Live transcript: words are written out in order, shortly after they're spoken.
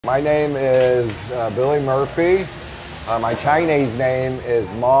My name is Billy Murphy. My Chinese name is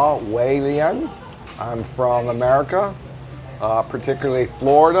Ma Weilian. I'm from America, particularly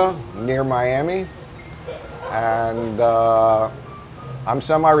Florida, near Miami. And I'm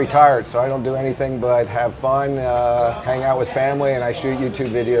semi-retired, so I don't do anything but have fun, hang out with family, and I shoot YouTube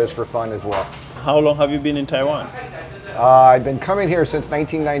videos for fun as well. How long have you been in Taiwan? I've been coming here since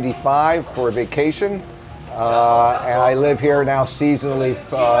 1995 for a vacation. And I live here now seasonally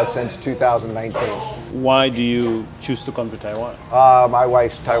since 2019. Why do you choose to come to Taiwan? My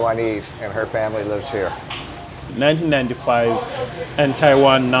wife's Taiwanese and her family lives here. 1995 and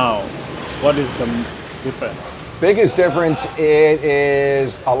Taiwan now, what is the difference? Biggest difference, it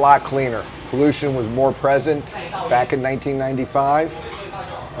is a lot cleaner. Pollution was more present back in 1995.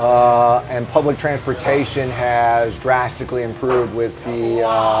 And public transportation has drastically improved with the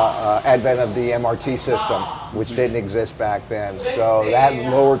advent of the MRT system, which didn't exist back then. So that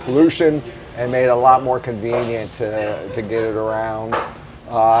lowered pollution and made it a lot more convenient to get it around.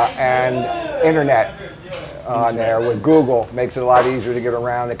 And internet on there with Google makes it a lot easier to get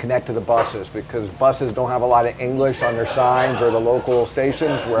around and connect to the buses, because buses don't have a lot of English on their signs or the local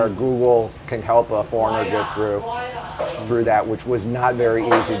stations, where Google can help a foreigner get through that, which was not very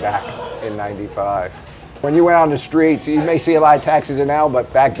easy back in '95. When you went out on the streets, you may see a lot of taxis now,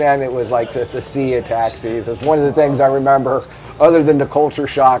 but back then it was like just a sea of taxis. It's one of the things I remember, other than the culture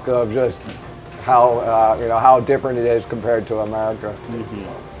shock of just how how different it is compared to America.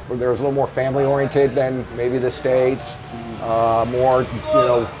 Mm-hmm. There was a little more family oriented than maybe the States, more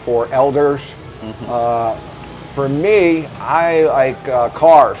for elders. Mm-hmm. For me, I like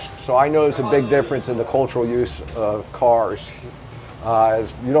cars, so I notice a big difference in the cultural use of cars.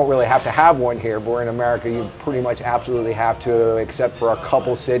 You don't really have to have one here, but in America you pretty much absolutely have to, except for a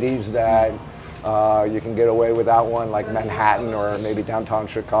couple cities that you can get away without one, like Manhattan or maybe downtown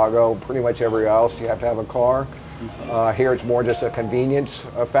Chicago. Pretty much everywhere else you have to have a car. Here it's more just a convenience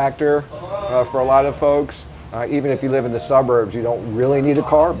factor for a lot of folks. Even if you live in the suburbs, you don't really need a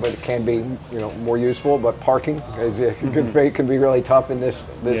car, but it can be more useful. But parking can be really tough in this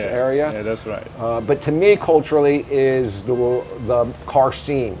area. Yeah, that's right. But to me, culturally, is the car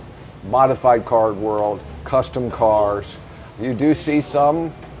scene, modified car world, custom cars. You do see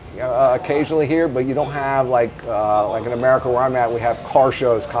some occasionally here, but you don't have like in America where I'm at. We have car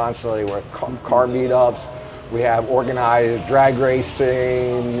shows constantly, where car meetups. We have organized drag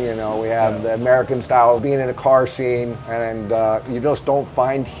racing, we have the American style of being in a car scene, and you just don't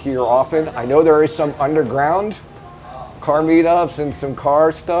find here often. I know there is some underground car meetups and some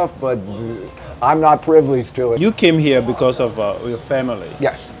car stuff, but I'm not privileged to it. You came here because of your family.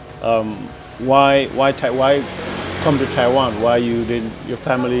 Yes. Why come to Taiwan? Why your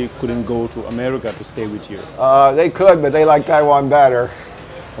family couldn't go to America to stay with you? They could, but they like Taiwan better.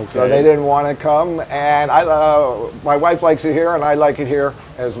 Okay. So they didn't want to come, and my wife likes it here, and I like it here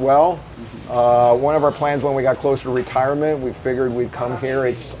as well. One of our plans when we got closer to retirement, we figured we'd come here.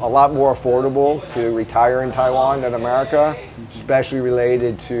 It's a lot more affordable to retire in Taiwan than America, especially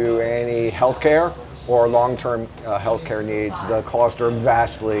related to any healthcare or long-term healthcare needs. The costs are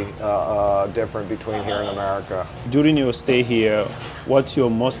vastly different between here and America. During your stay here, what's your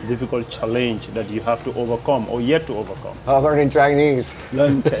most difficult challenge that you have to overcome or yet to overcome? Learning Chinese.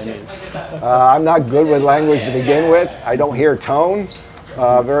 Learning Chinese. I'm not good with language to begin with. I don't hear tone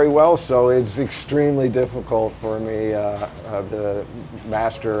very well, so it's extremely difficult for me to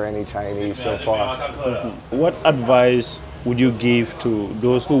master any Chinese so far. What advice would you give to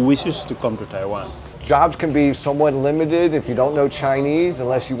those who wishes to come to Taiwan? Jobs can be somewhat limited if you don't know Chinese,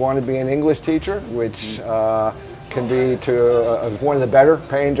 unless you want to be an English teacher, which can be one of the better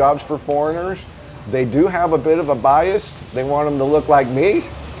paying jobs for foreigners. They do have a bit of a bias. They want them to look like me,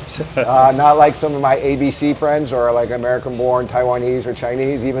 not like some of my ABC friends or like American-born Taiwanese or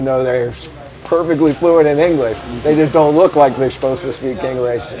Chinese, even though they're perfectly fluent in English. They just don't look like they're supposed to speak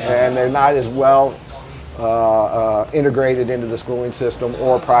English, and they're not as well integrated into the schooling system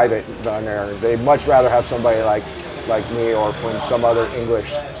or private down there. They'd much rather have somebody like me or from some other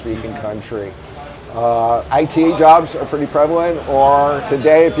English-speaking country. IT jobs are pretty prevalent, or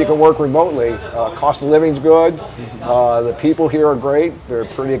today if you can work remotely, cost of living's good. The people here are great. They're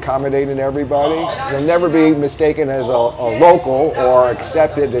pretty accommodating to everybody. You'll never be mistaken as a local or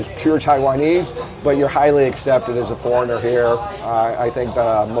accepted as pure Taiwanese, but you're highly accepted as a foreigner here. I think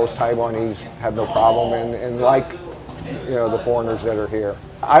most Taiwanese have no problem and like the foreigners that are here.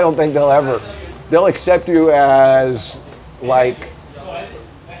 I don't think they'll accept you as like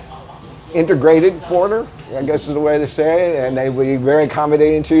integrated foreigner, I guess is the way to say it, and they would be very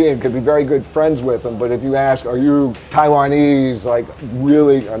accommodating to you and could be very good friends with them. But if you ask, are you Taiwanese, like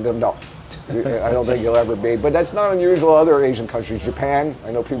really, no. I don't think you'll ever be. But that's not unusual in other Asian countries. Japan,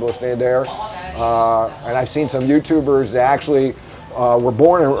 I know people stay there. And I've seen some YouTubers that actually were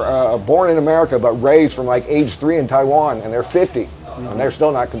born in America but raised from like age 3 in Taiwan, and they're 50, and they're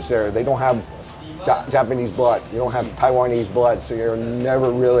still not considered. They don't have Japanese blood. You don't have Taiwanese blood, so you're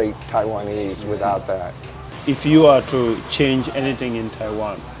never really Taiwanese without that. If you are to change anything in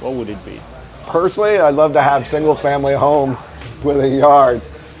Taiwan, what would it be? Personally, I'd love to have single-family home with a yard.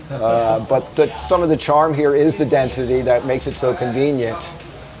 But some of the charm here is the density that makes it so convenient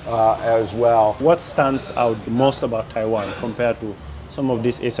as well. What stands out most about Taiwan compared to some of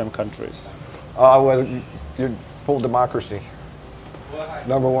these Asian countries? Well, your full democracy.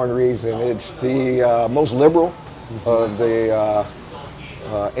 Number one reason. It's the most liberal of the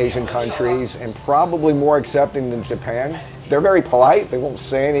Asian countries and probably more accepting than Japan. They're very polite. They won't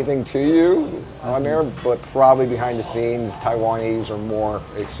say anything to you on there, but probably behind the scenes, Taiwanese are more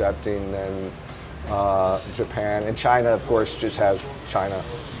accepting than Japan. And China, of course, just has China.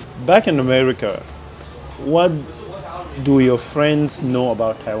 Back in America, what do your friends know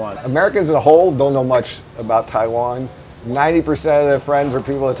about Taiwan? Americans as a whole don't know much about Taiwan. 90% of their friends or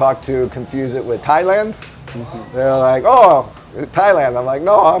people I talk to confuse it with Thailand. They're like, oh, Thailand. I'm like,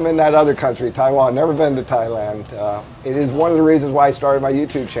 no, I'm in that other country, Taiwan. Never been to Thailand. It is one of the reasons why I started my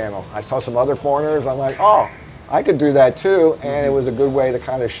YouTube channel. I saw some other foreigners. I'm like, oh, I could do that too. And it was a good way to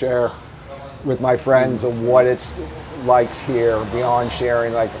kind of share with my friends of what it's like here, beyond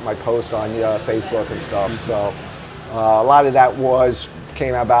sharing like my posts on Facebook and stuff. So a lot of that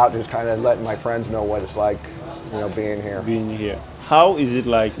came about just kind of letting my friends know what it's like, being here. Being here. How is it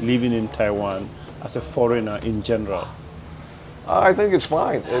like living in Taiwan as a foreigner in general? I think it's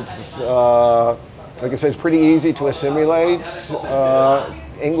fine. It's, like I said, it's pretty easy to assimilate.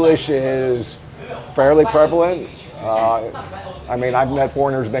 English is fairly prevalent. I mean, I've met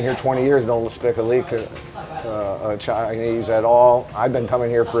foreigners who've been here 20 years and don't speak a lick Chinese at all. I've been coming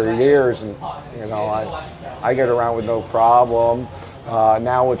here for years, and I get around with no problem.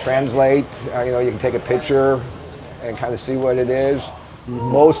 Now with Translate, you can take a picture and kind of see what it is.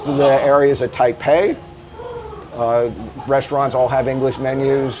 Most of the areas at Taipei, restaurants all have English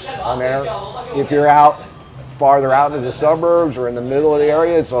menus on there. If you're farther out in the suburbs or in the middle of the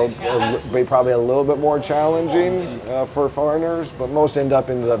area, it'll be probably a little bit more challenging for foreigners, but most end up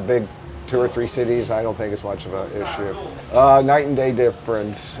in the big 2 or 3 cities. I don't think it's much of an issue. Night and day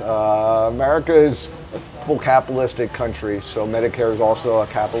difference. America is a full capitalistic country, so Medicare is also a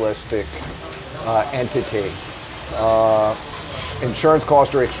capitalistic entity. Insurance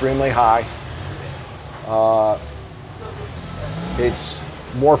costs are extremely high. It's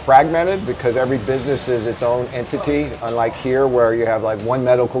more fragmented because every business is its own entity, unlike here where you have like one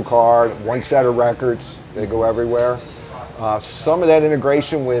medical card, one set of records, they go everywhere. Some of that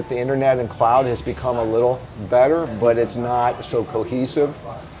integration with the internet and cloud has become a little better, but it's not so cohesive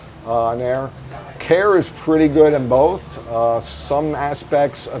on there. Care is pretty good in both. Some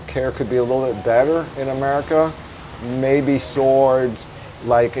aspects of care could be a little bit better in America, maybe towards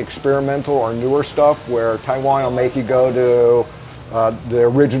like experimental or newer stuff where Taiwan will make you go to the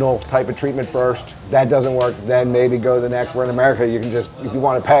original type of treatment first. That doesn't work, then maybe go to the next. Where in America, you can just, if you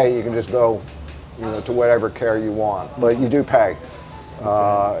want to pay, you can just go to whatever care you want. But you do pay.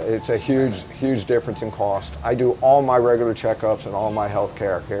 It's a huge difference in cost. I do all my regular checkups and all my health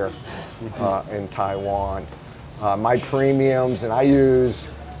care here in Taiwan. My premiums, and I use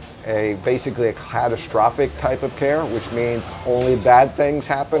basically a catastrophic type of care, which means only bad things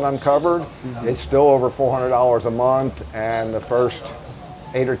happen, I'm covered. It's still over $400 a month, and the first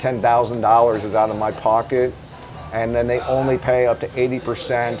 $8,000 or $10,000 is out of my pocket, and then they only pay up to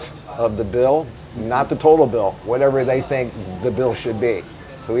 80% of the bill, not the total bill, whatever they think the bill should be.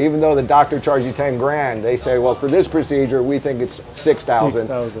 So even though the doctor charges you 10 grand, they say, well, for this procedure, we think it's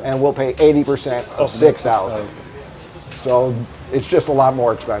 6,000, and we'll pay 80% of 6,000. So it's just a lot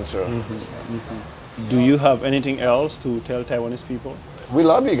more expensive. Do you have anything else to tell Taiwanese people? We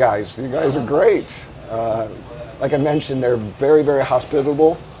love you guys. You guys are great. Like I mentioned, they're very, very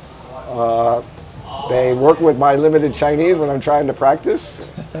hospitable. They work with my limited Chinese when I'm trying to practice.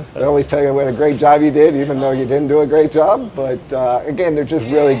 They always tell you what a great job you did, even though you didn't do a great job. But again, they're just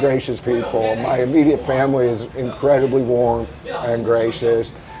really gracious people. My immediate family is incredibly warm and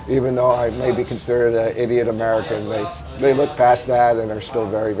gracious. Even though I may be considered an idiot American, they look past that and are still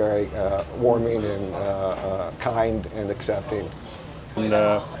very, very warming and kind and accepting. And,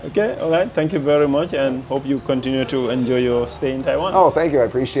 okay, all right. Thank you very much, and hope you continue to enjoy your stay in Taiwan. Oh, thank you. I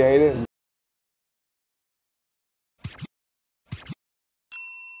appreciate it.